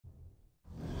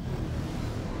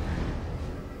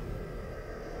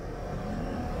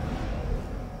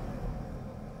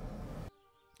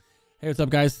Hey, what's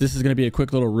up guys? This is going to be a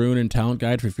quick little rune and talent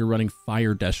guide for if you're running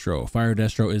Fire Destro. Fire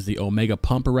Destro is the Omega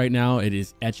Pumper right now. It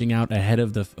is etching out ahead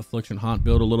of the Affliction Haunt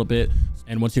build a little bit.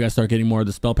 And once you guys start getting more of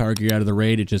the spell power gear out of the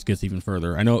raid, it just gets even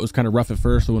further. I know it was kind of rough at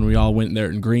first when we all went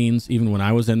there in greens. Even when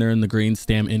I was in there in the green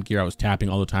stam int gear, I was tapping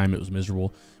all the time. It was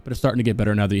miserable, but it's starting to get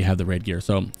better now that you have the raid gear.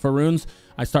 So for runes,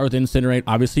 I start with Incinerate.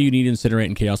 Obviously you need Incinerate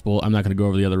and Chaos Bolt. I'm not going to go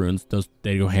over the other runes.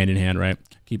 They go hand in hand, right?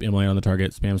 Keep Immolate on the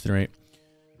target, spam Incinerate.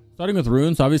 Starting with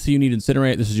runes, obviously you need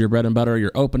Incinerate. This is your bread and butter.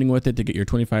 You're opening with it to get your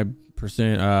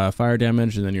 25% fire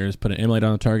damage, and then you're just putting Immolate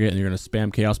on the target, and you're going to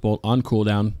spam Chaos Bolt on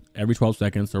cooldown every 12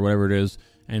 seconds or whatever it is.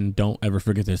 And don't ever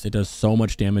forget this. It does so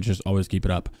much damage. Just always keep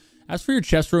it up. As for your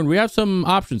chest rune, we have some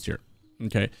options here.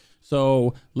 Okay,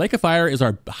 so Lake of Fire is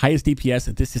our highest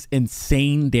DPS. This is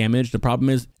insane damage. The problem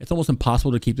is it's almost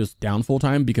impossible to keep this down full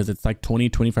time because it's like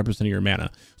 20-25% of your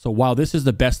mana. So while this is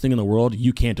the best thing in the world,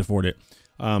 you can't afford it.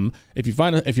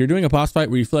 If you're doing a boss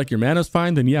fight where you feel like your mana's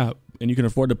fine, then yeah, and you can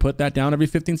afford to put that down every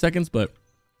 15 seconds, but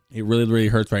it really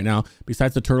hurts right now.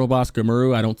 Besides the turtle boss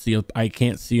Gamuru, I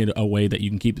can't see a way that you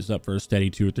can keep this up for a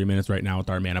steady 2 or 3 minutes right now with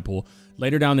our mana pool.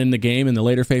 Later down in the game, in the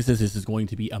later phases, this is going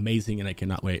to be amazing, and I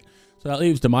cannot wait. So that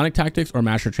leaves Demonic Tactics or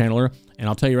Master Channeler, and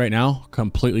I'll tell you right now,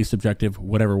 completely subjective,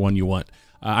 whatever one you want.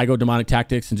 I go Demonic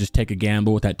Tactics and just take a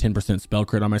gamble with that 10% spell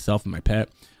crit on myself and my pet.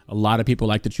 A lot of people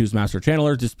like to choose Master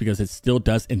Channeler just because it still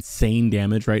does insane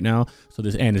damage right now. So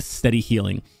and it's steady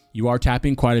healing. You are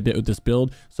tapping quite a bit with this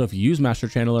build. So if you use Master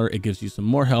Channeler, it gives you some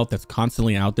more health that's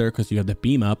constantly out there because you have the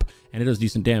beam up and it does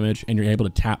decent damage and you're able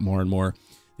to tap more and more.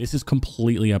 This is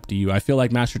completely up to you. I feel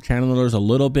like Master Channeler is a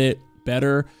little bit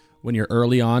better when you're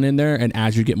early on in there, and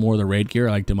as you get more of the raid gear,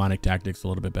 I like Demonic Tactics a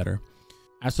little bit better.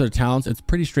 As for the talents, it's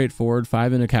pretty straightforward.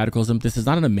 5 in a Cataclysm. This is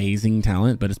not an amazing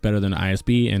talent, but it's better than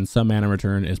ISB, and some mana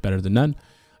return is better than none.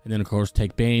 And then, of course,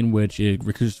 take Bane, which it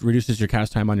reduces your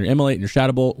cast time on your Immolate and your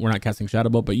Shadow Bolt. We're not casting Shadow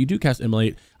Bolt, but you do cast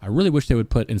Immolate. I really wish they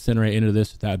would put Incinerate into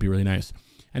this. That would be really nice.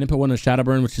 And then put one in Shadow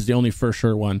Burn, which is the only for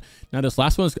sure one. Now, this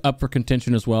last one is up for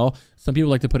contention as well. Some people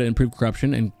like to put it in Improved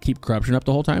Corruption and keep Corruption up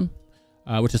the whole time,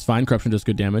 which is fine. Corruption does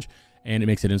good damage, and it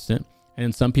makes it instant.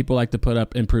 And some people like to put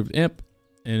up Improved Imp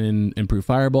and improve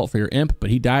Firebolt for your imp,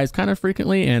 but he dies kind of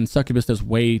frequently, and Succubus does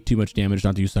way too much damage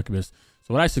not to use Succubus.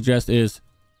 So what I suggest is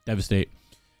Devastate.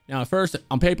 Now at first,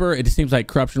 on paper, it just seems like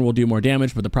Corruption will do more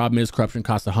damage, but the problem is Corruption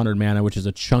costs 100 mana, which is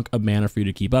a chunk of mana for you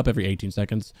to keep up every 18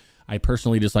 seconds. I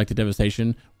personally just like the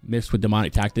Devastation mixed with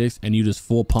Demonic Tactics, and you just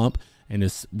full pump and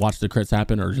just watch the crits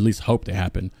happen, or at least hope they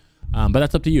happen. But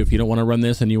that's up to you. If you don't want to run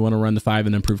this and you want to run the 5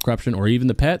 and improve Corruption, or even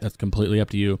the pet, that's completely up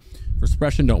to you. For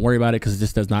Suppression, don't worry about it because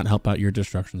this does not help out your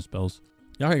destruction spells.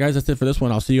 All right, guys, that's it for this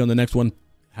one. I'll see you on the next one.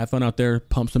 Have fun out there.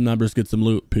 Pump some numbers. Get some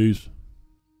loot. Peace.